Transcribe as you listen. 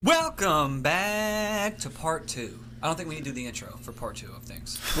Welcome back to part two. I don't think we need to do the intro for part two of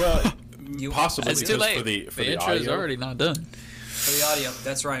things. Well, possibly It's because too late. for the intro is audio. already not done. For the audio,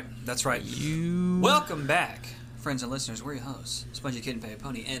 that's right. That's right. Welcome back, friends and listeners. We're your hosts, Spongy Kid and Pay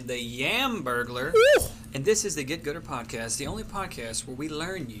Pony, and the Yam Burglar. And this is the Get Gooder podcast, the only podcast where we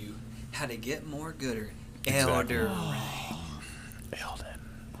learn you how to get more gooder. Exactly. Elder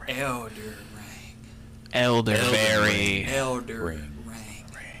Ring. Elderberry. Elder Ring. Ring.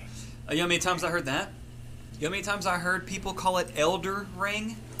 You know how many times I heard that? You know how many times I heard people call it Elder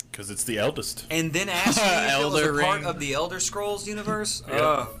Ring? Because it's the eldest. And then ask me if it was a Elder part Ring. of the Elder Scrolls universe? Yep.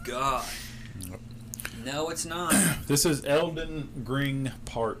 Oh, God. No, it's not. This is Elden Ring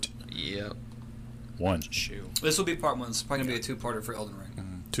Part Yep. 1. Shoot. This will be part one. It's probably going to be a two-parter for Elden Ring.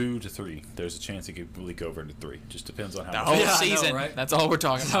 2 to 3. There's a chance it could leak over into 3. Just depends on how The much. whole Yeah, I know, season. right? That's all we're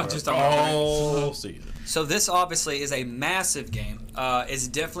talking No, about. just talking about all season. So this obviously is a massive game. It's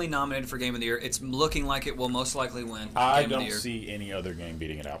definitely nominated for Game of the Year. It's looking like it will most likely win I Game of the don't Year. see any other game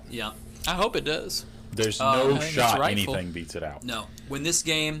beating it out. Yeah. I hope it does. There's I no think it's shot rightful. anything beats it out. No. When this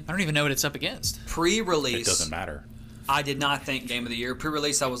game I don't even know what it's up against. It pre-release, doesn't matter. I did not think Game of the Year.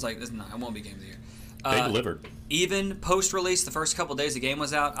 Pre-release, I was like, this, no, it won't be Game of the Year. They delivered. Even post-release, the first couple days the game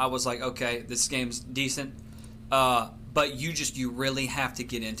was out, I was like, okay, this game's decent. But you really have to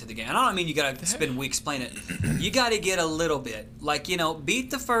get into the game. And I don't mean you got to spend weeks playing it. You got to get a little bit. Like,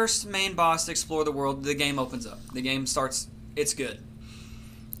 beat the first main boss, explore the world, the game opens up. The game starts, it's good.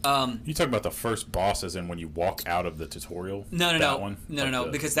 You talk about the first boss as in when you walk out of the tutorial? No, That one? No, Like no,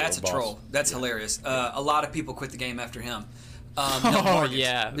 the because that's a little boss? troll. That's hilarious. A lot of people quit the game after him.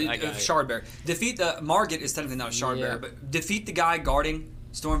 Yeah, The, that guy. Shardbear. Defeat the Margit is technically not a Shardbear, Yeah. but defeat the guy guarding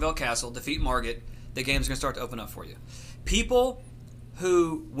Stormvale Castle. Defeat Margit. The game's gonna start to open up for you. People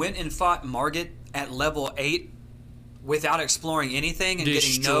who went and fought Margit at level 8 without exploring anything and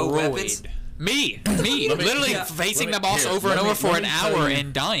getting no weapons. Me, Let me- literally yeah. facing Let the me- boss here, over let and me- over for let an me tell hour you-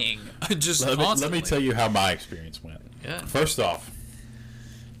 and dying, just Let constantly. me tell you how my experience went. Yeah. First off,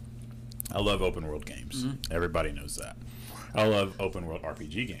 I love open world games. Mm-hmm. Everybody knows that. I love open world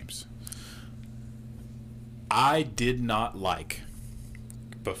RPG games. I did not like,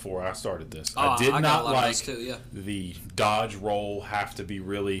 before I started this, I did got not a lot of like those too, yeah. the dodge roll have to be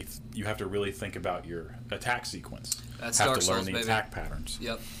really, you have to really think about your attack sequence. That's have Dark to learn Souls, the baby. attack patterns.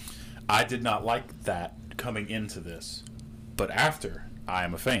 Yep. I did not like that coming into this, but after, I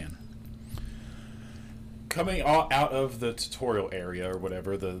am a fan. Coming out of the tutorial area or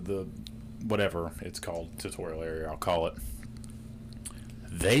whatever, the whatever it's called, tutorial area, I'll call it.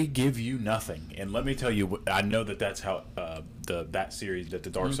 They give you nothing, and let me tell you, I know that that's how that series, that the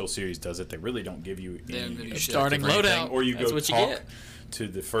Dark Souls series does it. They really don't give you They don't any give you shit. Starting objective or anything, loadout. or you That's go what you talk get. to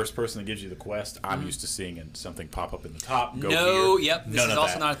the first person that gives you the quest. I'm used to seeing something pop up in the top. Go No, here. yep. This None is of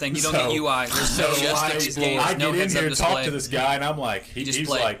also that. not a thing. You don't So- get UI. There's so no just I, these games. I No get in heads-up here and talk display. to this guy, and I'm like, just he's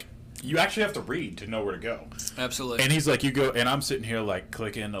play. like, you actually have to read to know where to go. Absolutely. And he's like, you go, and I'm sitting here like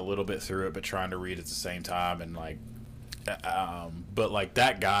clicking a little bit through it, but trying to read at the same time, and like, but like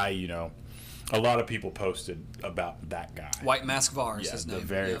that guy, a lot of people posted about that guy. White Mask Var is Yeah, his the name.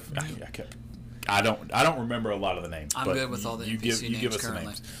 very. Yep. I don't remember a lot of the names. I'm but good with all the you NPC give names us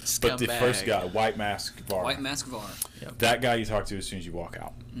currently. the names. But the first Scumbag. guy, White Mask Var, White Mask Var. that guy you talk to as soon as you walk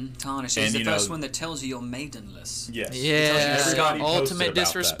out. Tarnish. And, He's the you first know- one that tells you you're maidenless. Yes. Everybody Yeah, posted ultimate about that.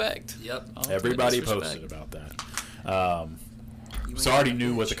 disrespect. Yep. Ultimate Everybody disrespect. posted about that. So I already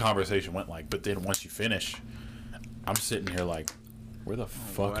knew what the conversation went like, but then once you finish, I'm sitting here like, where the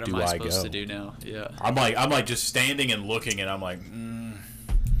fuck What do am I I supposed go? to do now? Yeah. I'm like just standing and looking, and I'm like,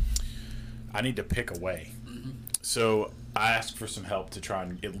 I need to pick a way. So I asked for some help to try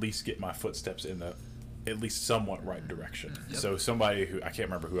and at least get my footsteps in the at least somewhat right direction. Yep. So somebody who I can't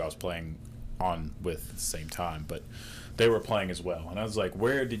remember who I was playing on with at the same time, but they were playing as well, and I was like,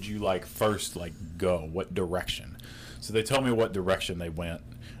 where did you first go? What direction? So they told me what direction they went,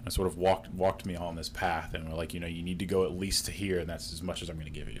 and sort of walked me on this path, and were like, you need to go at least to here, and that's as much as I'm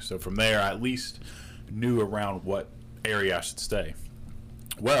going to give you. So from there, I at least knew around what area I should stay.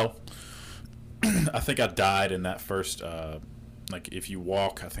 Well, I think I died in that first, if you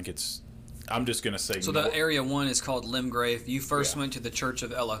walk, I think it's, I'm just going to say. So the area 1 is called Limgrave. You first went to the Church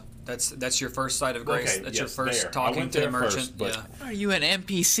of Ella. That's your first site of grace. Okay, That's your yes, first there. I talking went to the there merchant. first, but- yeah. Are you an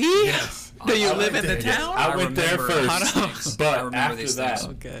NPC? Yes. Do you I live went in the there, yes. town? I went there remember first. these things. I But remember after these that,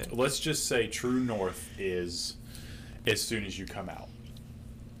 things. Okay. let's just say true north is as soon as you come out.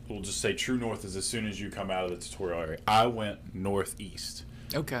 We'll just say true north is as soon as you come out of the tutorial area. I went northeast.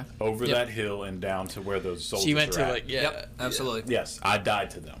 Okay. over Yep. that hill and down to where those soldiers So you went are to at. like Yep, absolutely. Yes, I died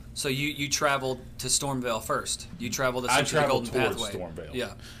to them. So you traveled to Stormvale first. You traveled I essentially the traveled Golden towards Pathway. Stormvale.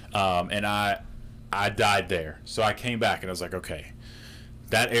 Yeah. And I died there. So I came back and I was like, okay,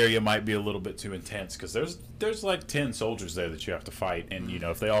 that area might be a little bit too intense because there's like 10 soldiers there that you have to fight, and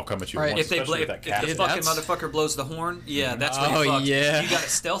if they all come at you at Right. once, If they especially with that if the captain. fucking That's- motherfucker blows the horn, yeah, that's when Oh, you're fucked. yeah. You got to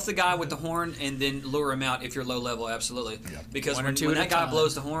stealth the guy with the horn and then lure him out if you're low level, absolutely. Yeah. Because One or when two at that a guy time.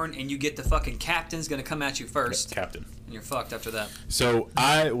 blows the horn and you get the fucking captain's going to come at you first, Captain. and you're fucked after that. So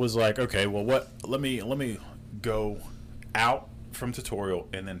I was like, okay, well, what? Let me go out from tutorial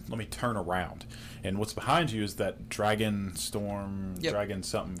and then let me turn around. And what's behind you is that Dragon Storm, Yep. Dragon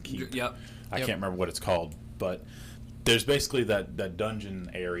something keep. Yep. I Yep. can't remember what it's called, but there's basically that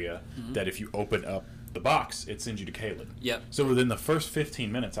dungeon area that if you open up the box, it sends you to Caelid. Yep. So within the first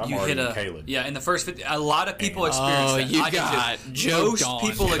 15 minutes, I'm You already hit in Caelid. yeah. In the first, a lot of people experience Oh, that. you I did too. got joked Most on.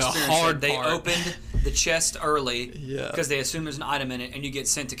 people The experience hard it. They part. opened the chest early Yeah. because they assume there's an item in it, and you get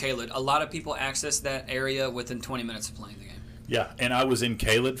sent to Caelid. A lot of people access that area within 20 minutes of playing the game Yeah, and I was in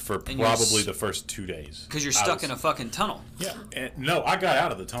Caelid for And you're probably the first 2 days. because you're I stuck was- in a fucking tunnel. Yeah, and, no, I got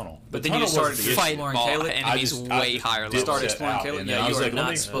out of the tunnel. But The then you tunnel started wasn't to the issue. Fight exploring more Caelid? enemies way higher did level. Start set exploring out, Caelid. and then Yeah, I you was are like, let not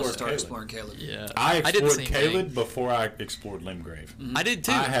me supposed to explore start Caelid. exploring Caelid. Yeah. I did the explored same thing. Caelid before I explored Limgrave. I did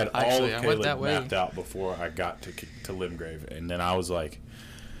too. I had all Actually, of I went that Caelid way. mapped out before I got to Limgrave, and then I was like,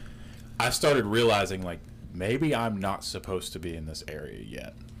 I started realizing like maybe I'm not supposed to be in this area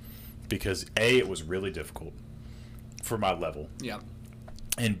yet because A, it was really difficult for my level, Yeah,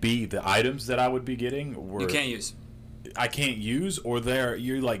 and B, the items that I would be getting were you can't use. I can't use, or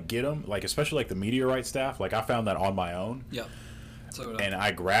you like get them, like especially like the meteorite staff. Like I found that on my own, Yeah. So and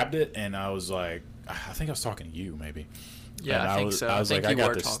I grabbed it, and I was like, I think I was talking to you maybe. Yeah, And I think was, so. I was think like, I you got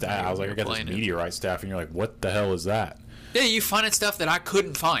were this talking staff. to me I was like, when I got we this were playing it. meteorite staff, and you're like, what the hell is that? Yeah, you finding stuff that I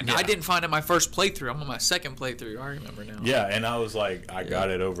couldn't find. Yeah. I didn't find it my first playthrough. I'm on my second playthrough. I remember now. Yeah, and I was like, I got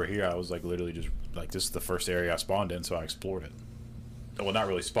it over here. I was like, literally just like, this is the first area I spawned in, so I explored it. Well, not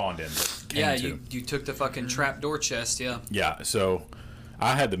really spawned in, but came yeah, to. you took the fucking trapdoor chest. Yeah. Yeah, so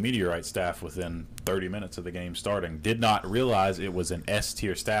I had the meteorite staff within 30 minutes of the game starting. Did not realize it was an S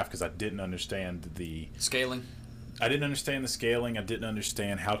tier staff because I didn't understand the Scaling. scaling. I didn't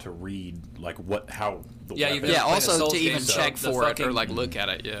understand how to read like how the Yeah, weapon. you've never Yeah, played a also Souls to game, even so check the for it or fucking- like look at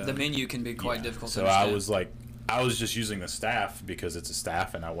it. Yeah. The menu can be quite difficult. So to understand. I was like, I was just using the staff because it's a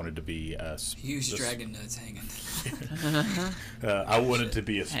staff, and I wanted to be a Huge dragon nuts hanging. I wanted to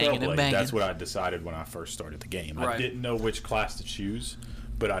be a Hanging and spellblade. banging. That's what I decided when I first started the game. I Right. didn't know which class to choose,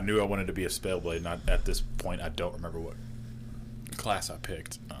 but I knew I wanted to be a spellblade. And at this point, I don't remember what class I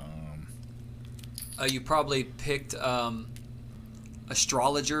picked. You probably picked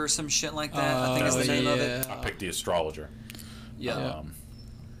astrologer or some shit like that. I think is the name of it. I picked the astrologer. Yeah.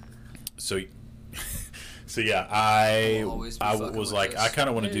 So, so yeah, I I'll always be I fucking was with like, this. I kind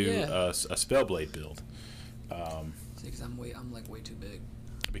of want to do Yeah. a spellblade build See, 'cause I'm like way too big.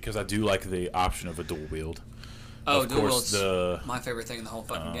 because I do like the option of a dual wield. Oh, of dual course, wield's my favorite thing in the whole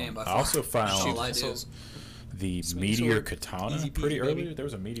fucking game. By I far. also found That's all I do. the Swing meteor sword. katana Easy peasy, pretty early. baby. There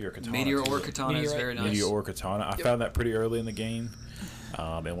was a meteor katana. Meteor too. or katana is very nice. Meteor or katana. I found that pretty early in the game,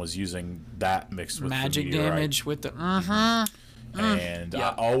 and was using that mixed with Magic the meteorite. damage with the. And Yeah.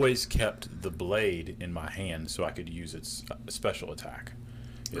 I always kept the blade in my hand so I could use its special attack.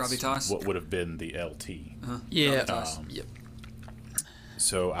 It's Gravitas? what would have been the LT. Yeah. Gravitas. Yep.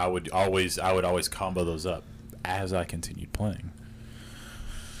 So I would always combo those up as I continued playing.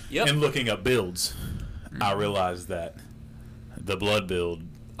 Yep. And looking up builds, I realized that the blood build.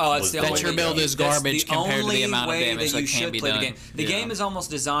 Oh, that's was the the only That your way- build is that's garbage the compared to the only amount of way damage that you can should be play done. The game. The Yeah. game is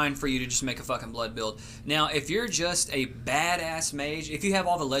almost designed for you to just make a fucking blood build. Now, if you're just a badass mage, if you have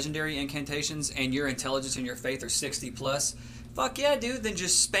all the legendary incantations and your intelligence and your faith are 60 plus, fuck yeah, dude. Then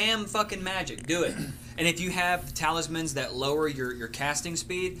just spam fucking magic. Do it. And if you have talismans that lower your casting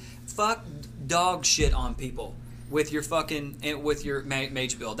speed, fuck dog shit on people. With your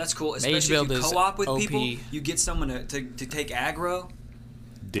mage build, that's cool. Especially build if you is co-op with OP. people, you get someone to take aggro.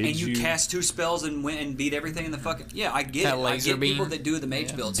 Did And you cast 2 spells and win and beat everything in the fucking... Yeah, I get That it. I laser get people beam. that do the mage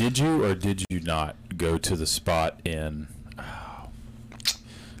Yeah. builds. Did you or did you not go to the spot in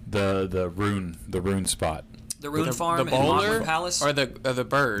the rune spot? The Rune The Farm and bowler Mogwin Palace. or the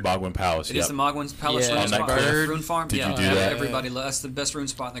bird. Bogwin Palace. It is the Mogwin's Palace Yeah, Rune on that Farm. cliff. Rune Farm. Did yeah, you do that? Everybody, that's the best rune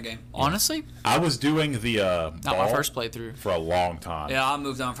spot in the game. Honestly, I was doing the not my ball first playthrough. for a long time. Yeah, I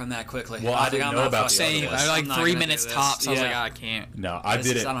moved on from that quickly. Well, I didn't I'm know not about the fucking other Same. doing ones. I this. like I'm not 3 gonna minutes do this. tops. I was Yeah. like, I can't. No, I This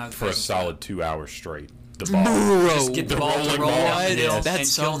did is- it I don't have for a patience for that. solid 2 hours straight. the ball. Just get the ball to rolling roll ball. down the hill That's and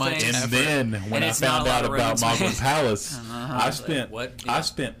so kill much things. And effort. then when And I it's not found a lot out of about runs. Mogwin Palace, What? I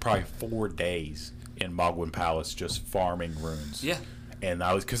spent probably 4 days in Mogwin Palace just farming runes. Yeah. And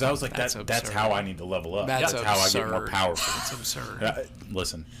I was like That's that's absurd. how I need to level up. That's how I get more absurd. powerful. That's absurd.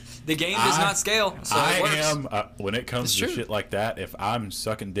 Listen, The game does not scale, so I it works. am when it comes It's to true. shit like that. If I'm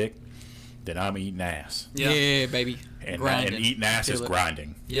sucking dick, then I'm eating ass, Yeah, baby. and Grinding. eating ass is Kill it.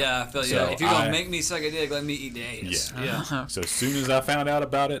 grinding. Yeah, I feel So If you're gonna I- make me suck a dick, let me eat the ass. Yeah. So as soon as I found out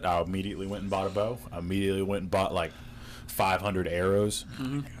about it, I immediately went and bought a bow. I immediately went and bought like 500 arrows,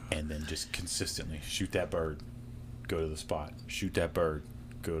 Mm-hmm. and then just consistently shoot that bird, go to the spot, shoot that bird,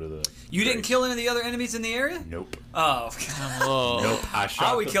 go to the. You didn't grave. kill any of the other enemies in the area? Nope. Oh, Oh. Nope. I shot.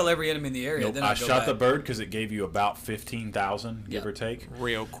 I would the, kill every enemy in the area. Nope. Then I I'd go shot the back. bird because it gave you about 15,000, give Yep. or take.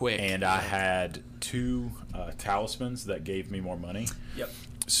 Real quick. And I had 2 talismans that gave me more money. Yep.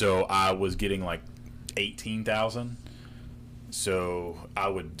 So I was getting like 18,000. So I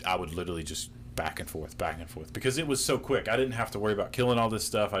would literally just back and forth because it was so quick. I didn't have to worry about killing all this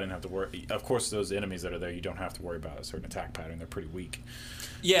stuff. I didn't have to worry. Of course, those enemies that are there, you don't have to worry about a certain attack pattern. They're pretty weak.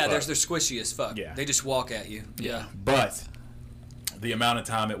 Yeah, But- they're squishy as fuck. Yeah. They just walk at you. Yeah. But the amount of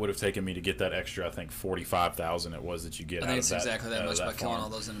time it would have taken me to get that extra, I think 45,000 it was that you get I out think of it's that. exactly that out of much by that killing farm. all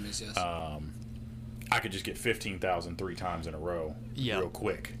those enemies, yes. I could just get 15,000 3 times in a row, Yeah. real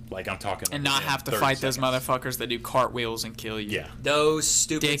quick. Like I'm talking, like and not within have to 30 fight those seconds. motherfuckers that do cartwheels and kill you. Yeah, Those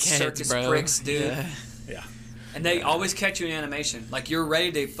stupid Dickheads, circus bro. pricks, dude. Yeah. yeah. And they always catch you in animation. Like you're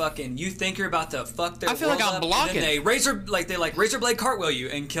ready to fucking. You think you're about to fuck their. I feel like world I'm up, blocking. And then they razor blade cartwheel you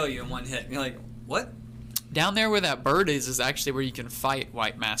and kill you in one hit. And you're like, what? Down there where that bird is actually where you can fight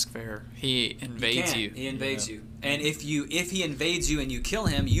White Mask Fair. He invades you. He invades you. And if he invades you and you kill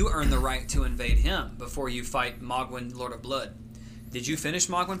him, you earn the right to invade him before you fight Mogwin, Lord of Blood. Did you finish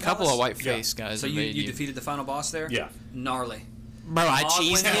Mogwin Palace? A couple of white face guys So invade you defeated the final boss there? Yeah. Gnarly. Bro, I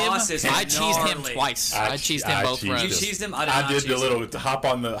Mogwin cheesed boss is him. I cheesed him gnarly. twice. I cheesed him both cheesed runs. You cheesed him? I did not did the cheese little him. hop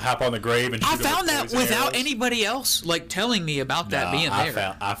on the grave and. I shoot him found with that poison without arrows. anybody else like telling me about that being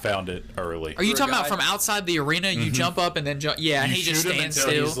there. I found it early. Are you For a talking about guy? from outside the arena? You jump up and then jump. Yeah, You he just shoot him stands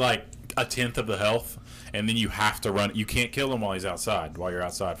until still. he's like a tenth of the health, and then you have to run. You can't kill him while he's outside. While you're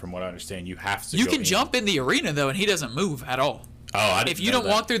outside, from what I understand, you have to. You go can in. jump in the arena though, and he doesn't move at all. Oh, I didn't If you know don't that.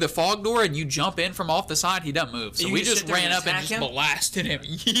 walk through the fog door and you jump in from off the side, he doesn't move. So You we just just sit there ran and up and attack just him? blasted him.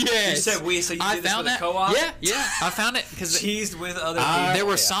 Yes. You said we, so you I did this found with a that. co-op? Yeah. I found it because Cheesed with other I- people. there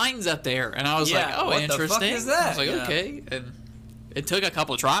were yeah. signs up there, and I was like, Yeah, "Oh, what the fuck interesting." is that? I was like, Yeah. "Okay," and it took a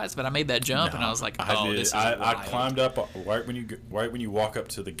couple of tries, but I made that jump, and I was like, "Oh, this is I wild." climbed up right when you walk up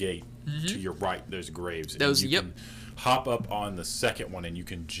to the gate to your right. There's graves. and Those- you yep. can hop up on the second one, and you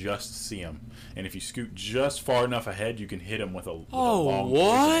can just see them. And if you scoot just far enough ahead, you can hit him with a Oh, long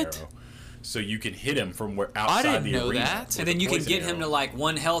what? poison arrow. So you can hit him from where outside didn't the know arena. that. with And then a you can poison get him arrow. to like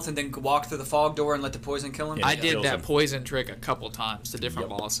 1 health and then walk through the fog door and let the poison kill him. Yeah. I it did kills that him. poison trick a couple times to different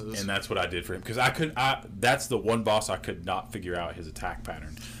Yep. bosses. And that's what I did for him because that's the one boss I could not figure out his attack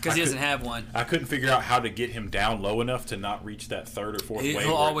pattern Because he doesn't have one. I couldn't figure out how to get him down low enough to not reach that third or fourth wave. He'll where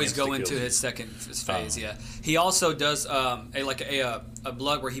it always go insta-kills into you. his second phase. Yeah, he also does a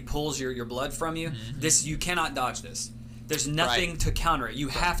blood where he pulls your blood from you. This you cannot dodge this. There's nothing Right. to counter it. You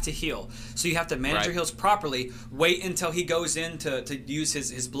have to heal. So you have to manage Right. your heals properly. Wait until he goes in to use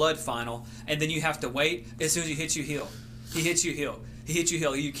his blood final, and then you have to wait. As soon as he hits you, heal. He hits you, heal. He hits you,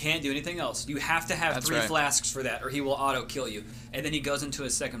 heal. You can't do anything else. You have to have That's 3 right. flasks for that, or he will auto kill you. And then he goes into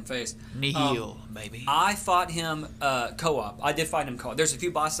his second phase. Nihil, baby. I fought him co-op. I did fight him co-op. There's a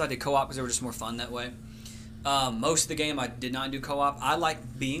few bosses I did co-op because they were just more fun that way. Most of the game I did not do co-op. I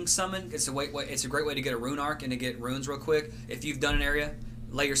like being summoned. It's a great way to get a rune arc and to get runes real quick. If you've done an area,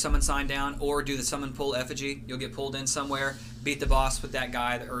 lay your summon sign down or do the summon pull effigy. You'll get pulled in somewhere. Beat the boss with that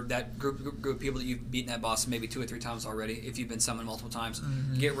guy or that group of people that you've beaten that boss maybe 2 or 3 times already. If you've been summoned multiple times,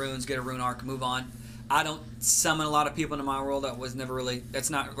 get runes, get a rune arc, move on. I don't summon a lot of people into my world. That's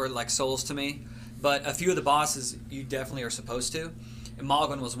not really like souls to me. But a few of the bosses you definitely are supposed to. And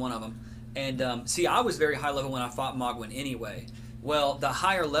Mogwin was one of them. And see, I was very high level when I fought Mogwin anyway. Well, the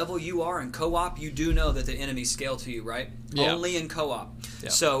higher level you are in co-op, you do know that the enemies scale to you, right? Yeah. Only in co-op. Yeah.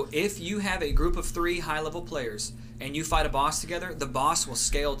 So if you have a group of 3 high-level players and you fight a boss together, the boss will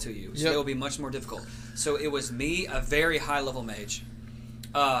scale to you. So Yep. it will be much more difficult. So it was me, a very high-level mage,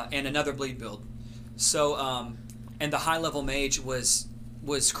 and another bleed build. So, and the high-level mage was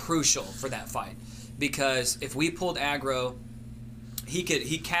crucial for that fight because if we pulled aggro, he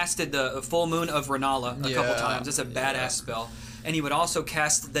casted the full moon of Renala a couple Yeah. times. It's a badass spell. And he would also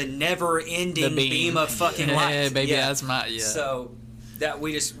cast the never-ending The beam of fucking light. Yeah, baby, that's my So that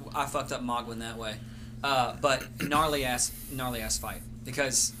I fucked up Mogwin that way. But gnarly ass fight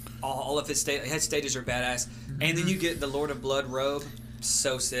because all of his head stages are badass, and then you get the Lord of Blood robe,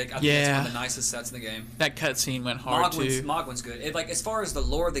 so sick. I think it's one of the nicest sets in the game. That cutscene went hard too. Mogwin's good. As far as the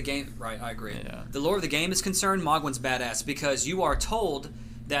lore of the game, right? I agree. Yeah. The lore of the game is concerned, Mogwin's badass because you are told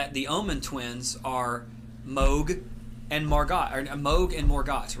that the Omen twins are Moog and Morgott, or Moog and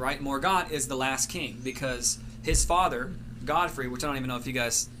Morgott, right? Morgott is the last king because his father, Godfrey, which I don't even know if you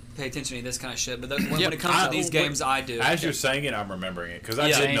guys pay attention to this kind of shit, but when it comes to these games, I do. As you're saying it, I'm remembering it because I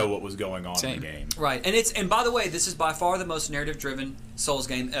didn't know what was going on in the game. Right, and by the way, this is by far the most narrative-driven Souls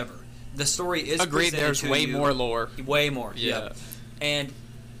game ever. The story is agreed. There's way more lore. Way more. Yeah. And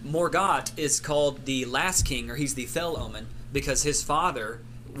Morgott is called the last king, or he's the Fel Omen, because his father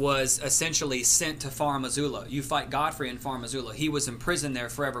was essentially sent to Far Mazula. You fight Godfrey in Far Mazula. He was imprisoned there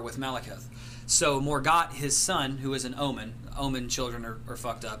forever with Malekith. So Morgott, his son, who is an Omen children are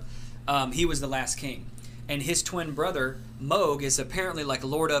fucked up, he was the last king. And his twin brother, Moog, is apparently like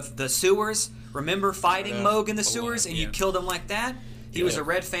Lord of the Sewers. Remember fighting Moog in the sewers and you killed him like that? He was a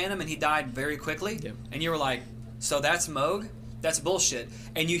red phantom and he died very quickly. Yep. And you were like, so that's Moog? That's bullshit.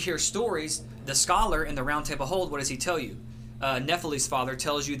 And you hear stories. The scholar in the Round Table Hold, what does he tell you? Nephili's father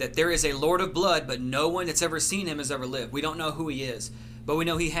tells you that there is a Lord of Blood, but no one that's ever seen him has ever lived. We don't know who he is. But we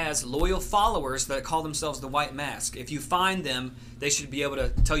know he has loyal followers that call themselves the White Mask. If you find them, they should be able to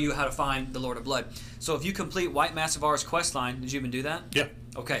tell you how to find the Lord of Blood. So if you complete White Mask of R's questline, did you even do that? Yeah.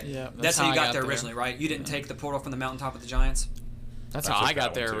 Okay. Yeah, that's how you got there originally, right? You didn't take the portal from the mountaintop of the Giants? That's how I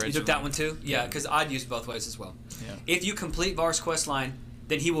got there originally. You took that one too? Yeah, because I'd use both ways as well. Yeah. If you complete Var's questline,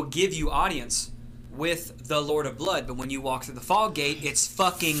 then he will give you audience with the Lord of Blood, but when you walk through the Fog Gate, it's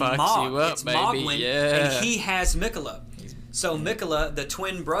fucking Mog. It's Mogwin, and he has Miquella. So Miquella, the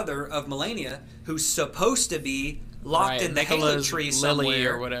twin brother of Melania, who's supposed to be locked in the Halo tree somewhere, Lily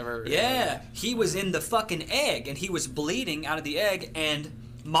or whatever. Yeah, he was in the fucking egg, and he was bleeding out of the egg, and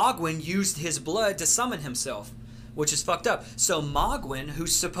Mogwin used his blood to summon himself, which is fucked up. So Mogwin,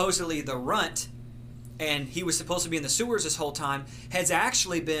 who's supposedly the runt, and he was supposed to be in the sewers this whole time, has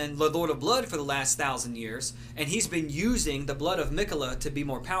actually been the Lord of Blood for the last 1,000 years, and he's been using the blood of Miquella to be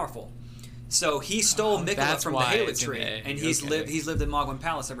more powerful. So he stole Miquella from the Halo tree, and he's lived in Mogwin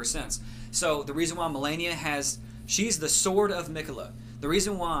Palace ever since. So the reason why Melania she's the sword of Miquella. The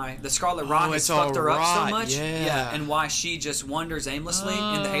reason why the Scarlet Rot has fucked her up so much, and why she just wanders aimlessly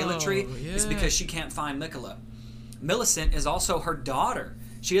in the Halo tree is because she can't find Miquella. Millicent is also her daughter.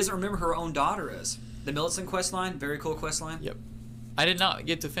 She doesn't remember who her own daughter is. The Millicent questline, very cool questline. Yep. I did not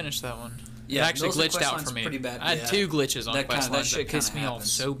get to finish that one. Yeah, it actually glitched out for me. Pretty bad. I had 2 glitches on questlines that pissed me off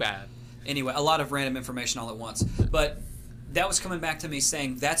happens. so bad. Anyway, a lot of random information all at once. But that was coming back to me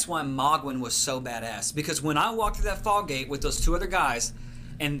saying that's why Mogwin was so badass. Because when I walked through that Fog Gate with those 2 other guys,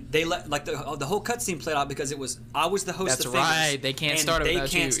 and they let the whole cutscene played out because I was the host That's of right. Fingers, They can't start it without you.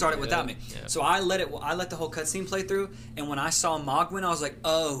 They can't start it without me. Yeah. So I let the whole cutscene play through, and when I saw Mogwin, I was like,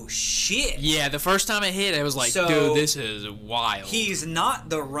 oh shit. Yeah, the first time it hit, I was like, dude, this is wild. He's not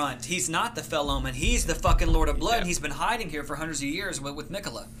the runt. He's not the Fel Omen. He's the fucking Lord of Blood. And he's been hiding here for hundreds of years with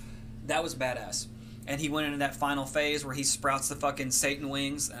Miquella. That was badass. And he went into that final phase where he sprouts the fucking Satan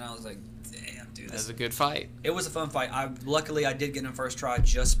wings, and I was like, damn, dude. That was a good fight. It was a fun fight. Luckily, I did get in first try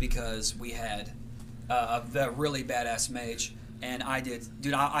just because we had a really badass mage, and I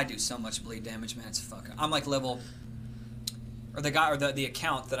do so much bleed damage, man. It's fucking. I'm like level, or the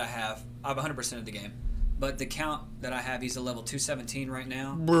account that I have 100% of the game, but the count that I have, he's a level 217 right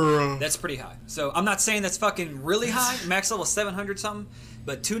now. Bruh. That's pretty high. So I'm not saying that's fucking really high, max level 700 something,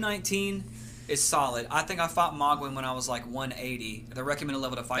 but 219 is solid. I think I fought Mogwin when I was like 180. The recommended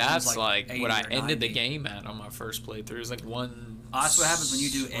level to fight him was like 80 what I or ended 90. the game at on my first playthrough. It was like That's what happens when you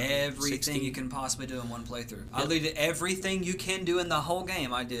do everything you can possibly do in one playthrough. I did everything you can do in the whole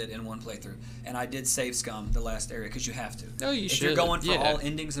game. I did in one playthrough, and I did save scum the last area because you have to. Oh, you if should. If you're going for Yeah. all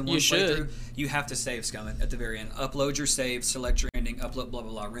endings in one playthrough, you have to save scum at the very end. Upload your save, select your ending, upload blah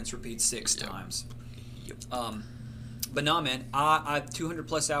blah blah, rinse repeat 6 times. But no, man, I have 200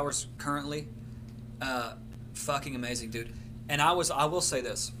 plus hours currently. Fucking amazing, dude. And I will say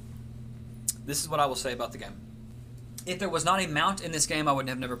this. This is what I will say about the game. If there was not a mount in this game, I would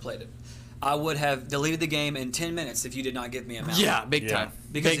have never played it. I would have deleted the game in 10 minutes if you did not give me a mount. Yeah, big time.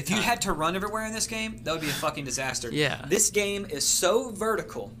 Because if you had to run everywhere in this game, that would be a fucking disaster. Yeah. This game is so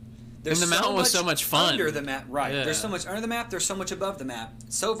vertical. And the mountain was so much fun. Under the map, right. Yeah. There's so much under the map, there's so much above the map.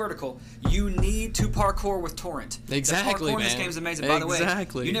 So vertical. You need to parkour with Torrent. Exactly, the parkour in this man. game is amazing. By the way,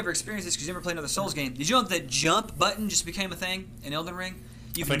 Exactly. you never experienced this because you never played another Souls game. Did you know that jump button just became a thing in Elden Ring?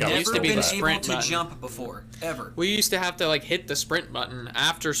 You've think I never used to be been the able sprint to button. jump before, ever. We used to have to like hit the sprint button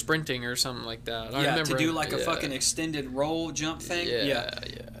after sprinting or something like that. I Yeah, remember to do like a yeah. fucking extended roll jump thing. Yeah.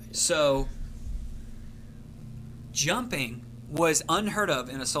 So, jumping was unheard of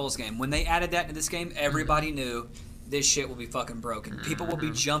in a Souls game. When they added that into this game, everybody knew this shit will be fucking broken. People will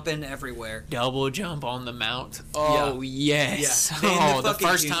be jumping everywhere. Double jump on the mount. Oh yes. Yeah. Oh, And the fucking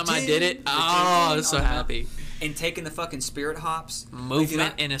first time I did it. the Oh, I was so on the- happy. And taking the fucking spirit hops.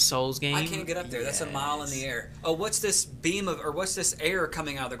 Movement Dude, in a Souls game. I can't get up there. That's a mile in the air. Oh, what's this beam of, or what's this air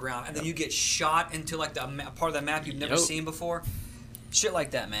coming out of the ground? And then you get shot into like the part of the map you've never Yep. seen before. Shit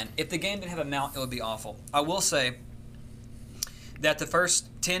like that, man. If the game didn't have a mount, it would be awful. I will say that the first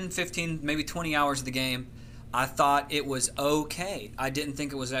 10, 15, maybe 20 hours of the game, I thought it was okay. I didn't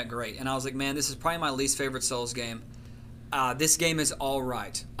think it was that great. And I was like, man, this is probably my least favorite Souls game. This game is all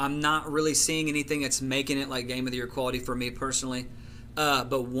right. I'm not really seeing anything that's making it like Game of the Year quality for me personally.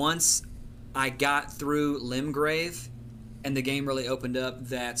 But once I got through Limgrave and the game really opened up,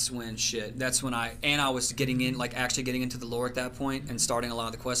 that's when I was getting in, like actually getting into the lore at that point and starting a lot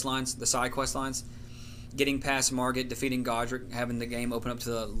of the quest lines, the side quest lines. Getting past Margit, defeating Godric, having the game open up to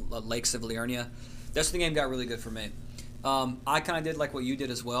the lakes of Liurnia. That's when the game got really good for me. I kind of did like what you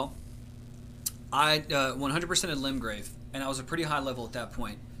did as well. I 100% at Limgrave, and I was a pretty high level at that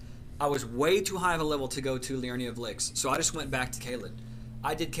point. I was way too high of a level to go to Liurnia of Licks, so I just went back to Caelid.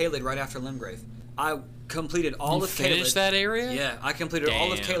 I did Caelid right after Limgrave. I completed all You of Caelid. finished that area? Yeah, I completed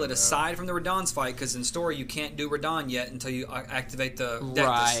all of Damn, Caelid bro. aside from the Radahn's fight, because in story you can't do Radahn yet until you activate the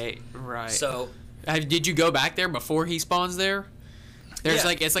Dectus. Right. So Did you go back there before he spawns there? There's Yeah.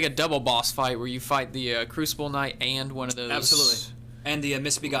 like it's like a double boss fight where you fight the Crucible Knight and one of those. absolutely. And the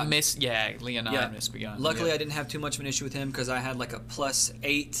Misbegotten. Leonine Misbegotten. Luckily, yeah. I didn't have too much of an issue with him because I had like a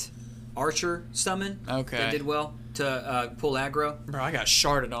 +8 archer summon. Okay. That did well to pull aggro. Bro, I got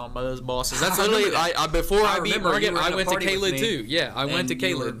sharded on by those bosses. That's I remember literally that. before I beat remember Margit, you were I in a went to party with Caelid me, too. Yeah, I went to and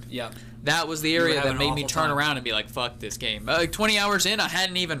you were- Caelid. Yeah. That was the You were area having that an made me awful turn time. around and be like, "Fuck this game." Like 20 hours in, I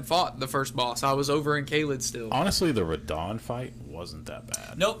hadn't even fought the first boss. I was over in Caelid still. Honestly, the Radahn fight wasn't that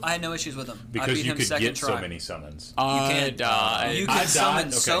bad. Nope, I had no issues with him. I Because beat you him could second get try. so many summons. You I can died. You I can summon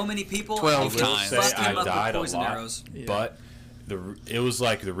died- so okay. many people. 12 you I will times. can say fuck them I up died with a poison lot, arrows. but it was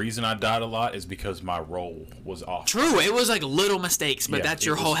like the reason I died a lot is because my roll was off. True, it was like little mistakes, but Yeah, that's it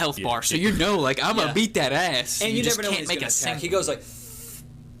your was- whole health yeah, bar. So it- you know, like I'm Yeah. gonna beat that ass. And you just never know when can't he's make gonna a attack. single. He goes like.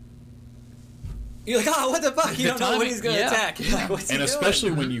 You're like, oh, what the fuck? You The don't know when timing- he's going to yeah. attack. You're like, what's he And doing?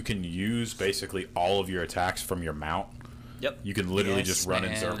 especially when you can use basically all of your attacks from your mount, Yep. you can literally Yes, just run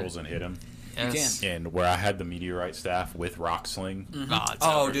in man. circles and hit him. Yes. And where I had the meteorite staff with rock sling, Nah, it's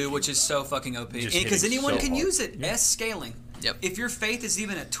Oh, over. dude, which is so fucking OP. Just Because hitting anyone so can hard. use it. Yeah. S scaling. Yep. If your faith is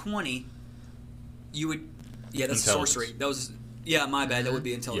even at 20, you would. Yeah, that's Intelligence. sorcery. That was. Yeah, my bad. That would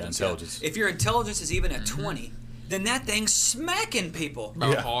be intelligence. Yeah, intelligence. If your intelligence is even at 20, then that thing's smacking people.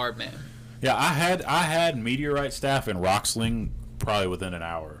 Bro, Yeah. hard man. yeah, I had meteorite staff and rock sling probably within an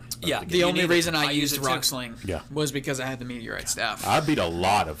hour. of Yeah, the The game. You only need it. reason I I use used it too. rock sling Yeah. was because I had the meteorite staff. I beat a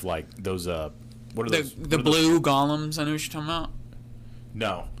lot of like those. What are The those? the what are those- blue golems. I know what you're talking about.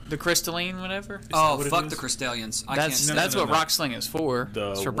 No, The crystalline, whatever. Oh, what it fuck is? the Crystallians. I That's can't. that's no, what no. rock sling is for.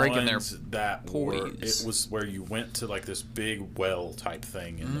 the It's for breaking their. ones that were, poise. it was where you went to like this big well type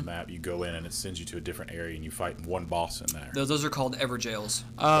thing in Mm-hmm. the map. You go in and it sends you to a different area and you fight one boss in there. Those are called Everjails.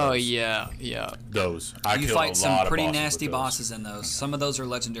 Oh yeah, yeah, Those I You killed fight a some lot of pretty bosses with nasty those. bosses in those. Some of those are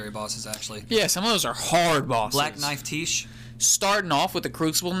legendary bosses, actually. yeah. Some of those are hard bosses. Black Knife Tish. Starting off with the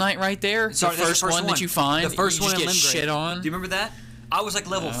Crucible Knight right there. Sorry, the that's first one that you find. The first you one just in get Limgrave. shit on. Do you remember that? I was like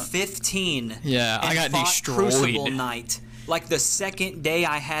level 15. Yeah, I and got fought destroyed. Crucible Knight. Like the second day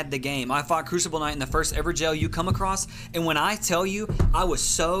I had the game, I fought Crucible Knight in the first ever jail you come across. And when I tell you, I was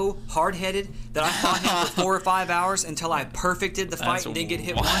so hard-headed that I fought him for 4 or 5 hours until I perfected the fight That's and didn't get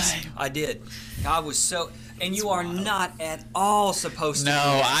hit wild. once. I did. I was so. And you are not at all supposed to. No, do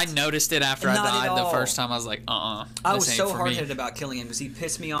that. I noticed it after I Not at died the all. first time. I was like, I this was ain't so for me. hard-headed about killing him because he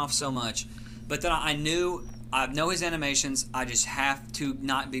pissed me off so much. But then I knew I know his animations. I just have to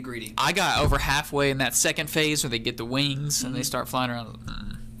not be greedy. I got over halfway in that second phase where they get the wings and they start flying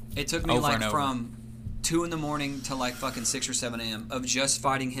around. It took me Over like and over. from 2 in the morning to like fucking 6 or 7 a.m. of just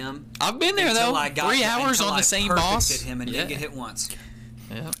fighting him. I've been there until though. I got 3 hours until on I the same perfected boss. him and yeah. didn't get hit once.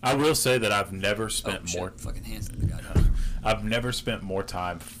 Yeah. I will say that I've never spent Oh, shit. more. Fucking hands in the guy. I've never spent more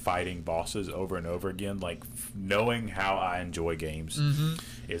time fighting bosses over and over again. Like knowing how I enjoy games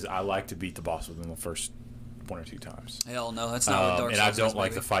is I like to beat the boss within the first 1 or 2 times. Hell no, that's not what Dark And Souls I don't is,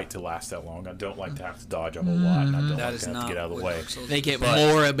 like baby. the fight to last that long. I don't like to have to dodge a whole lot, and I don't That like is to have not to get out of what the way. Dark Souls They is. get But-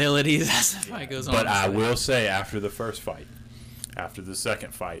 more abilities as the fight goes on. But I will say, after the first fight, After the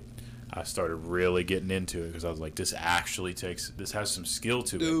second fight, I started really getting into it because I was like, this has some skill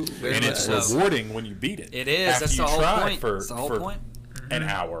to it. Ooh, very and much it's so. rewarding when you beat it. It is. After That's you the whole try point. for, That's the whole for point. an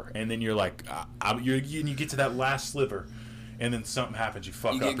hour, and then you're like, and you get to that last sliver, and then something happens, you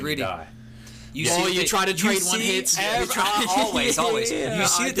fuck You up get and greedy. you die. You Oh, see you that- try to trade one see hits. every- You try- always. Yeah, You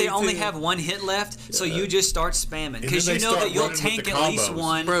see I that they do only too. have one hit left, so you just start spamming because then you they know start that you'll running with tank the at least combos.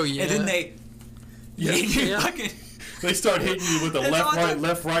 one, Bro, and then they. Yeah. fucking, They start hitting you with a That's left, all right, the-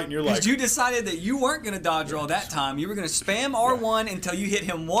 left, right, and you're like, Because you decided that you weren't going to dodge roll that time. You were going to spam R1 until you hit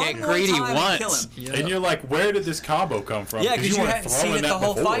him one Get more greedy time and kill once. him. Yeah. and you're like, where did this combo come from? Yeah, because you weren't hadn't seen throwing it the that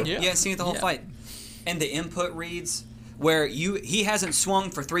whole before. fight. Yeah. You hadn't seen it the whole Yeah. fight. And the input reads where he hasn't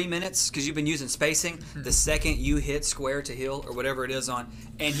swung for 3 minutes because you've been using spacing. The second you hit square to heal or whatever it is on,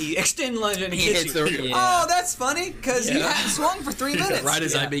 and he extend lunge and he hits hits you. the- yeah. Oh, that's funny because you Yeah. hadn't swung for 3 minutes. Right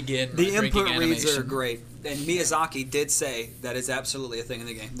as I Yeah. begin The my input drinking reads are animation. great. And Miyazaki did say that is absolutely a thing in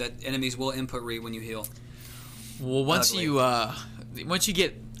the game, that enemies will input read when you heal. Well, once Ugly. once you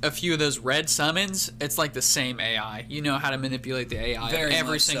get a few of those red summons, it's like the same AI. You know how to manipulate the AI. Very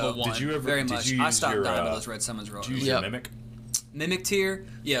every much single so. one. Did you ever? Very did much. You I use stopped your, dying to those red summons real Did you use early. your Yep. mimic? Mimic tier,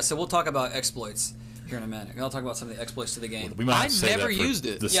 yeah, so we'll talk about exploits here in a minute. I'll talk about some of the exploits to the game. We might have I to save never that for used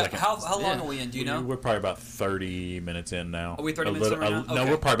it. The Yeah, second. how long Yeah. are we in? Do you know? We're probably about 30 minutes in now. Are we 30 A minutes in right now? No, Okay.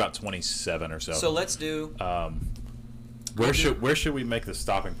 we're probably about 27 or so. So let's do. where should we make the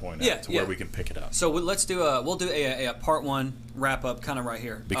stopping point at Yeah, to yeah. where we can pick it up? So let's do a part one wrap up kind of right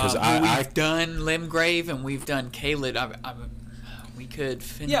here. Because We've done Limgrave and we've done Caelid. We could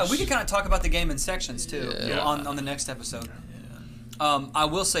finish. yeah, we can kind of talk about the game in sections too Yeah. on the next episode. I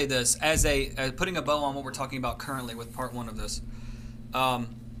will say this as putting a bow on what we're talking about currently with part one of this.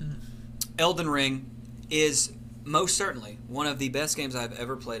 Elden Ring is most certainly one of the best games I've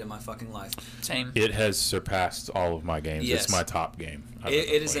ever played in my fucking life. Same. It has surpassed all of my games. Yes. It's my top game. I've It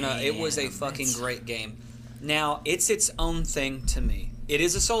ever is played. it was a fucking great game. Now it's its own thing to me. It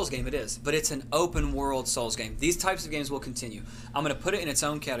is a Souls game, it is, but it's an open world Souls game. These types of games will continue. I'm going to put it in its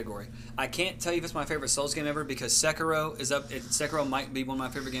own category. I can't tell you if it's my favorite Souls game ever because Sekiro is up. Sekiro might be one of my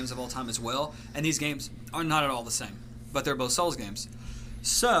favorite games of all time as well, and these games are not at all the same, but they're both Souls games.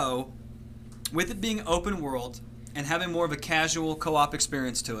 So, with it being open world and having more of a casual co-op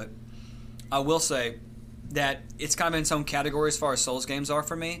experience to it, I will say that it's kind of in its own category as far as Souls games are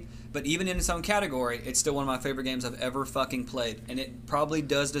for me. But even in its own category, it's still one of my favorite games I've ever fucking played. And it probably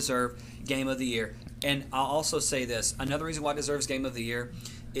does deserve Game of the Year. And I'll also say this. Another reason why it deserves Game of the Year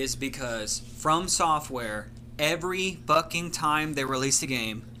is because From Software, every fucking time they release a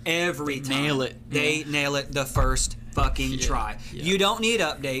game, every time, nail it. they nail it the first fucking try. yeah. You don't need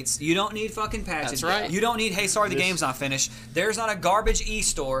updates. You don't need fucking patches. That's right. You don't need, hey, sorry, the This- game's not finished. There's not a garbage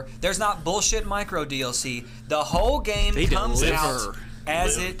e-store. There's not bullshit micro DLC. The whole game They comes deliver. out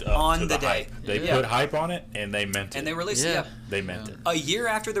as Lived it up on to the day. hype. They Yeah. put hype on it, and they meant it. And they release Yeah. it. They meant it. A year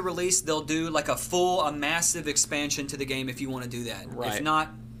after the release, they'll do like a massive expansion to the game if you want to do that. If Right. not,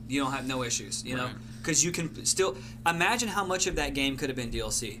 you don't have no issues, you know? Right. Because you can still imagine how much of that game could have been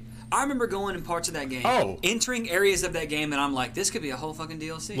DLC. I remember going in parts of that game, entering areas of that game, and I'm like, this could be a whole fucking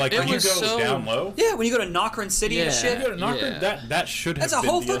DLC. Like It when you was go so- down low, yeah, when you go to Nokrin City and Yeah. shit, you go to Knocker, Yeah. that should have that's a been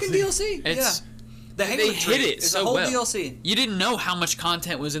whole DLC. fucking DLC. It's- yeah. The They Halo hit tree it is so a whole well. DLC. You didn't know how much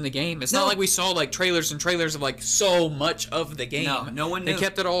content was in the game. It's No. not like we saw like trailers and trailers of like so much of the game. No one They knew.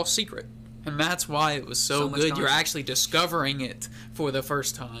 kept it all secret, and that's why it was so, So much good. You're content. actually discovering it for the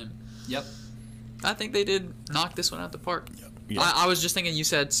first time. Yep. I think they did knock this one out the park. Yeah. I was just thinking you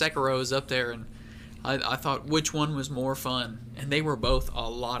said Sekiro is up there, and I thought which one was more fun, and they were both a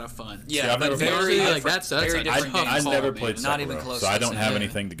lot of fun. Yeah, See, I've but never very played- different, like, that's very a different tough games. I call, never man. played Sekiro, Not even close. so I don't have Yeah.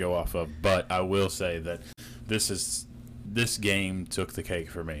 anything to go off of. But I will say that this game took the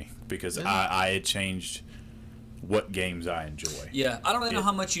cake for me because I had changed what games I enjoy. Yeah, I don't really know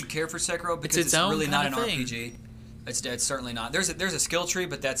how much you'd care for Sekiro because its it's, own really not an kinda thing. RPG. It's certainly not. There's a skill tree,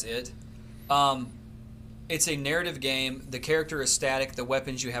 but that's it. It's a narrative game. The character is static. The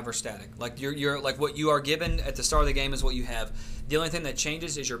weapons you have are static. Like you're like what you are given at the start of the game is what you have. The only thing that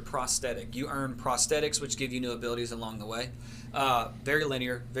changes is your prosthetic. You earn prosthetics, which give you new abilities along the way. Very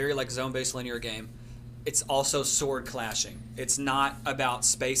linear, very like zone-based linear game. It's also sword clashing. It's not about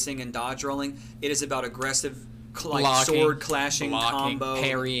spacing and dodge rolling. It is about aggressive like Blocking, sword clashing blocking, combo.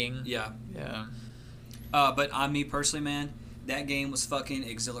 parrying. Yeah. Yeah. But me personally, man, that game was fucking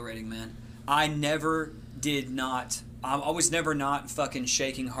exhilarating, man. I was never not fucking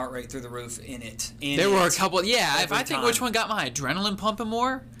shaking heart rate through the roof in it. There were a couple. Yeah, if Every I think time. which one got my adrenaline pumping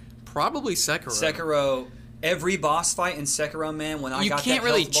more, probably Sekiro. Sekiro, Every boss fight in Sekiro, man, when I You got can't that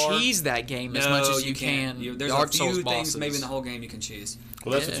really health bar, cheese that game as no, much as you can't. can. There's Dark a few Souls things bosses. maybe in the whole game you can cheese.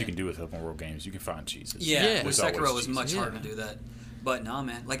 Well, that's what Yeah. you can do with open world games. You can find cheeses. Yeah, Yeah. with There's always Sekiro was cheeses. much harder to do that. But nah,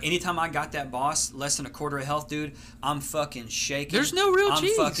 man. Like anytime I got that boss, less than a quarter of health, dude, I'm fucking shaking. There's no real I'm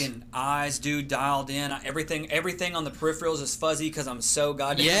cheese. fucking eyes, dude, dialed in. Everything on the peripherals is fuzzy because I'm so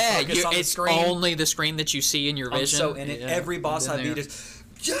goddamn Yeah, focused on the it's screen. only the screen that you see in your I'm vision. so in it. Yeah, Every boss I've I been beat there. is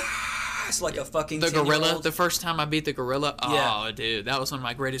yes, like a fucking The gorilla. 10-year-old. The first time I beat the gorilla, Yeah. oh, dude, that was one of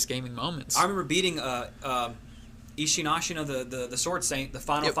my greatest gaming moments. I remember beating Ishinashino, the Sword Saint, the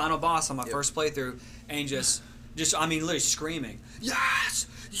final boss on my first playthrough, and just I mean, literally screaming, yes,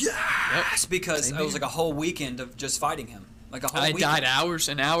 because Same it was here. like a whole weekend of just fighting him, like a whole I weekend. died hours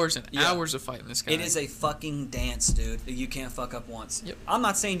and hours and Yeah. hours of fighting this guy. It is a fucking dance, dude. That you can't fuck up once. Yep. I'm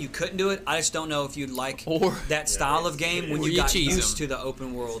not saying you couldn't do it. I just don't know if you'd like Or- that style of game when Or you you got cheese used 'em. to the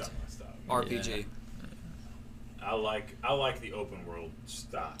open world Stop, stop. RPG. I like the open world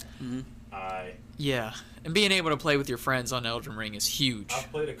style. Mhm. Yeah, and being able to play with your friends on Elden Ring is huge.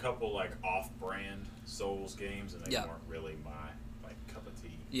 I've played a couple like off-brand Souls games, and they Yeah. weren't really my cup of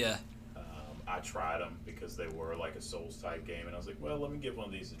tea. Yeah. I tried them because they were like a Souls type game, and I was like, well, let me give one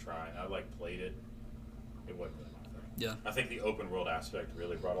of these a try. And I played it. It wasn't really my thing. Yeah. I think the open world aspect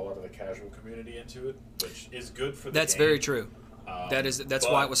really brought a lot of the casual community into it, which is good for the That's game. very true. That's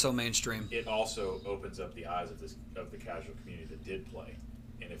but why it was so mainstream. It also opens up the eyes of the casual community that did play,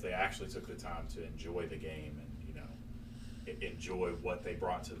 and if they actually took the time to enjoy the game and enjoy what they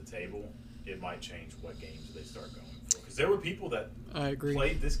brought to the table, it might change what games they start going for. Because there were people that I agree.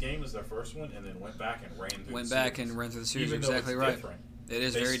 played this game as their first one and then went back and ran through. Through the series. Even though Exactly it's right. different, It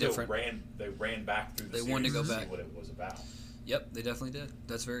is they very still different. They ran back through the They series wanted to go see back. what it was about. Yep, they definitely did.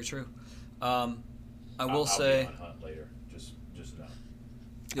 That's very true. I will I'll say, be on Hunt later. Just know.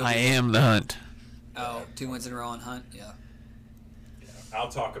 you'll I be- am the hunt. Oh, 2 wins in a row on Hunt. Yeah. Yeah, I'll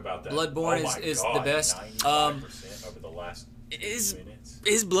talk about that. Bloodborne Oh my is God, the best. 95% over the last Is 2 minutes.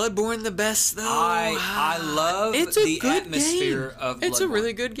 is Bloodborne the best though? I love it's a the good atmosphere game. of It's a Bloodborne.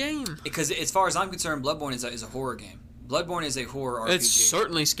 really good game. Because as far as I'm concerned, Bloodborne is a horror game. Bloodborne is a horror RPG. It's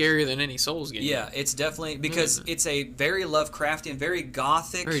certainly scarier than any Souls game. Yeah, it's definitely because it's a very Lovecraftian, very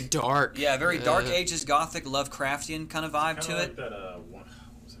gothic, Very dark. yeah, very Dark Ages gothic Lovecraftian kind of vibe to Kinda it. like that, what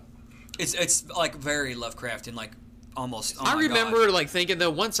was that one? It's like very Lovecraftian, like almost. Oh I my remember God. like thinking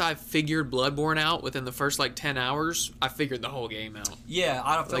though once I figured Bloodborne out within the first like 10 hours, I figured the whole game out. Yeah,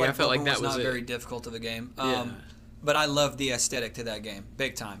 I don't feel Like, like I felt like Bloodborne that was was not it. very difficult of a game. Yeah. But I love the aesthetic to that game,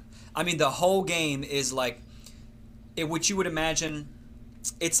 big time. I mean, the whole game is like, what you would imagine.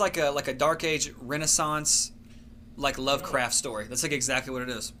 It's like a Dark Age Renaissance, like Lovecraft story. That's like exactly what it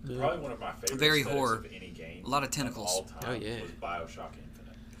is. Probably one of my favorite Very aesthetics horror. of any game. A lot of tentacles. All time Oh, yeah. was BioShock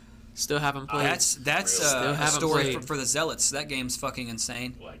Infinite. Still haven't played. That's Really? Still a haven't story played. for the zealots. That game's fucking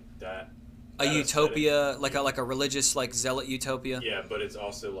insane. Like that. A that utopia, like a religious like zealot utopia. aesthetic. Yeah, but it's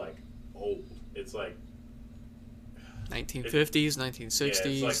also like old. It's like 1950s,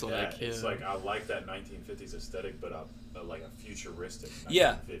 1960s, yeah, it's like like that. yeah. It's like I like that 1950s aesthetic, but like a futuristic 1950s.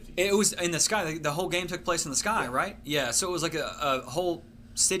 Yeah, it was in the sky. The whole game took place in the sky, Yeah. right? Yeah, so it was like a whole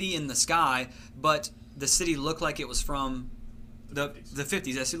city in the sky, but the city looked like it was from the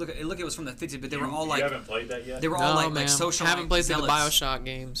 50s. I see. Look, it was from the 50s, but they were all you like haven't played that yet. they were no, all man. like social. Haven't played through the zealots. BioShock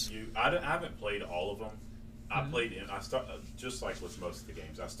games. I haven't played all of them. I played. I start just like with most of the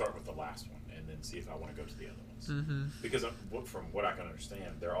games. I start with the last one and then see if I want to go to the other ones. Mm-hmm. Because from what I can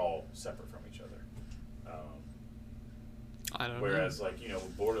understand, they're all separate from each other. I don't Whereas, like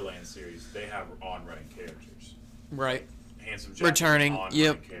with Borderlands series, they have on-running characters. know. Right. Handsome Jack, Returning, on-running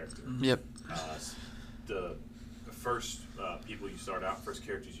yep. character. Yep. The first first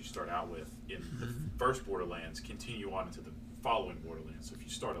characters you start out with in the first Borderlands continue on into the following Borderlands. So if you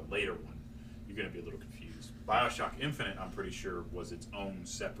start a later one, you're going to be a little confused. BioShock Infinite, I'm pretty sure, was its own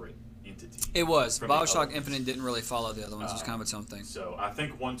separate entity. It was. from the other BioShock ones. Infinite didn't really follow the other ones. It was kind of its own thing. So I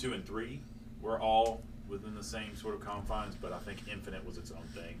think 1, 2, and 3 were all within the same sort of confines, but I think Infinite was its own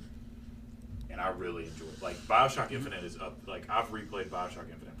thing. And I really enjoyed it. Like, BioShock Infinite is up. Like, I've replayed BioShock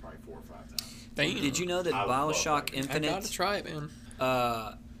Infinite probably 4 or 5 times. Damn. Did you know that I love BioShock that game. I gotta Infinite try it, man.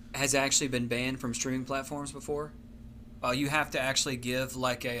 has actually been banned from streaming platforms before? You have to actually give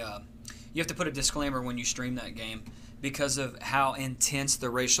like you have to put a disclaimer when you stream that game because of how intense the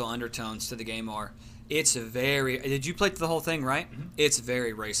racial undertones to the game are. It's very. Did you play through the whole thing? Right? Mm-hmm. It's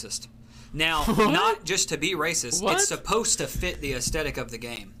very racist. Now, What? not just to be racist. What? It's supposed to fit the aesthetic of the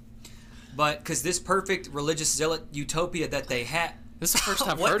game, but because this perfect religious zealot utopia that they had. This is the first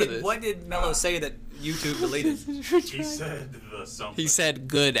I've what heard did, of this. What did Mello say that YouTube deleted? He said the something. He said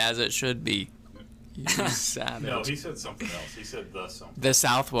good as it should be. You savage. No, he said something else. He said the something. The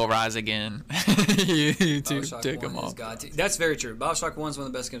South will rise again. You two Bioshock took 1 him is off. God. That's very true. Bioshock 1 is one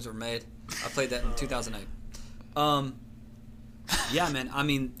of the best games ever made. I played that in 2008. Yeah, man. I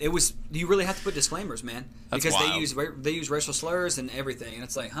mean, it was. You really have to put disclaimers, man, That's because wild. they use racial slurs and everything, and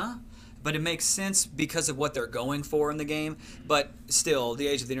it's like, huh? But it makes sense because of what they're going for in the game. But still, the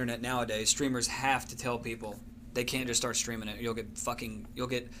age of the internet nowadays, streamers have to tell people they can't just start streaming it. You'll get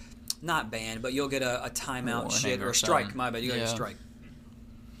not banned, but you'll get a timeout Warning shit or or a strike. something. My bad, you got a Yeah. strike.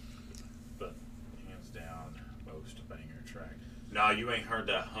 But hands down, most banger track. Nah, you ain't heard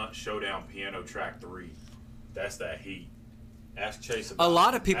that Hunt Showdown Piano Track 3. That's that heat. Ask Chase about A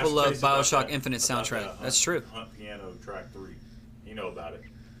lot of people ask love Chase about Bioshock that- Infinite about soundtrack. that That's true. Hunt Piano Track 3. You know about it.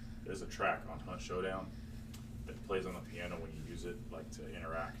 There's a track on Hunt Showdown that plays on the piano when you use it, like to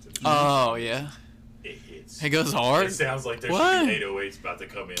interact. Oh, yeah. It hits. It goes hard? It sounds like there What? should be 808s about to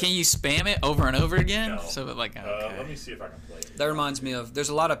come in. Can you spam it over and over again? No. So, like, okay. Let me see if I can play it. That reminds me of, there's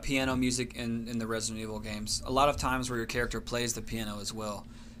a lot of piano music in the Resident Evil games. A lot of times where your character plays the piano as well.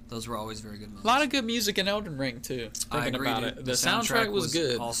 Those were always very good moments. A lot of good music in Elden Ring, too. I Thinking agree, about dude. it. The soundtrack was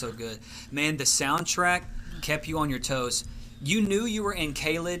good. Also good. Man, the soundtrack kept you on your toes. You knew you were in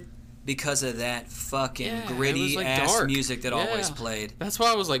Caelid because of that fucking Yeah, it gritty was, like, ass dark. music that always Yeah. played. That's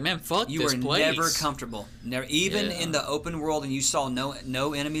why I was like, man, fuck You this were place. never comfortable. Never, even Yeah. in the open world, and you saw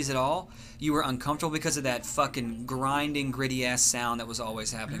no enemies at all. You were uncomfortable because of that fucking grinding, gritty ass sound that was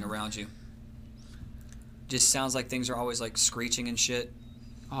always happening around you. Just sounds like things are always like screeching and shit.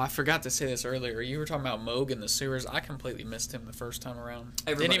 Oh, I forgot to say this earlier. You were talking about Moog in the sewers. I completely missed him the first time around.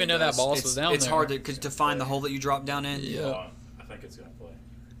 Everybody Didn't even know does. that boss It's- was down It's there. hard to find the hole that you drop down in. Yeah. Hold on. I think it's gonna play.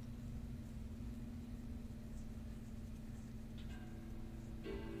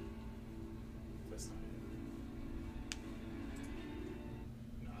 That's not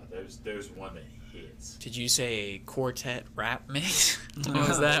it. Nah, there's one that hits. Did you say quartet rap mix? What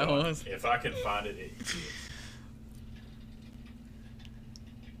was that? Hold on. What was? If I can find it, it hits.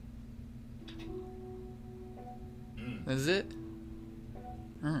 Is it?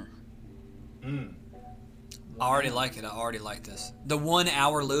 Mm. I already like it. I already like this. The 1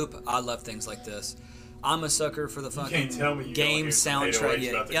 hour loop. I love things like this. I'm a sucker for the fucking can't tell me you game don't hear some soundtrack. 808s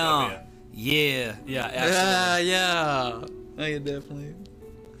about to Yeah, come yeah, absolutely. Yeah. Oh, yeah, definitely.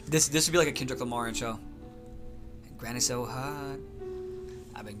 This would be like a Kendrick Lamar intro. Granny so hard.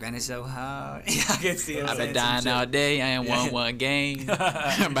 I've been grinding so hard. Yeah, I can see it. I've been saying some dying all shit. day. I ain't won one game. But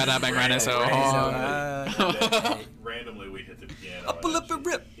I've been grinding so Randomly- hard. Randomly, we hit the piano. Up a and lip that and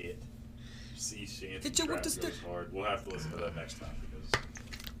rip. shit hit. Sea shanty Hit you with trap the goes stick. hard. We'll have to listen to that next time because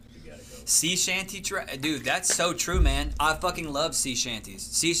we gotta go. Sea shanty dude, that's so true, man. I fucking love sea shanties.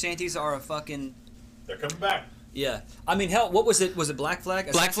 Sea shanties are a fucking They're coming back. yeah. I mean, hell, what was it? Was it Black Flag?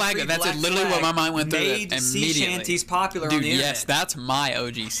 Black Assassin's Flag, Creed that's Black literally what my mind went through made sea immediately. shanties popular Dude, on the internet. yes, that's my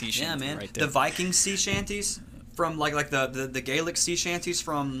OG sea shanty yeah, man. right there. The Viking sea shanties from like the Gaelic sea shanties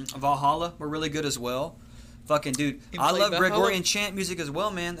from Valhalla were really good as well. Fucking dude, You I played love Valhalla? Gregorian chant music as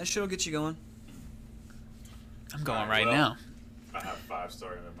well, man. That shit'll get you going. I'm going Alright, right well, now. I have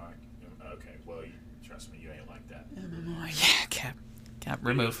 5-star MMI. Okay, well, trust me, you ain't like that. Yeah, cap Videos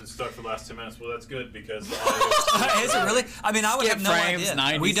remove. been stuck for the last 2 minutes. Well, that's good because the Is it really? I mean, I would Skip have no frames,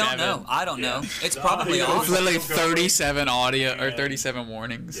 idea. We don't 97. know. I don't know. Yeah. It's The probably audio off. is- Literally Still going. 37 audio or Yeah. 37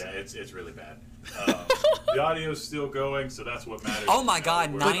 warnings. Yeah, it's really bad. The audio's still going, so that's what matters. Oh my You know,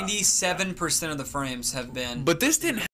 God, we're not- 97% of the frames have been. But this didn't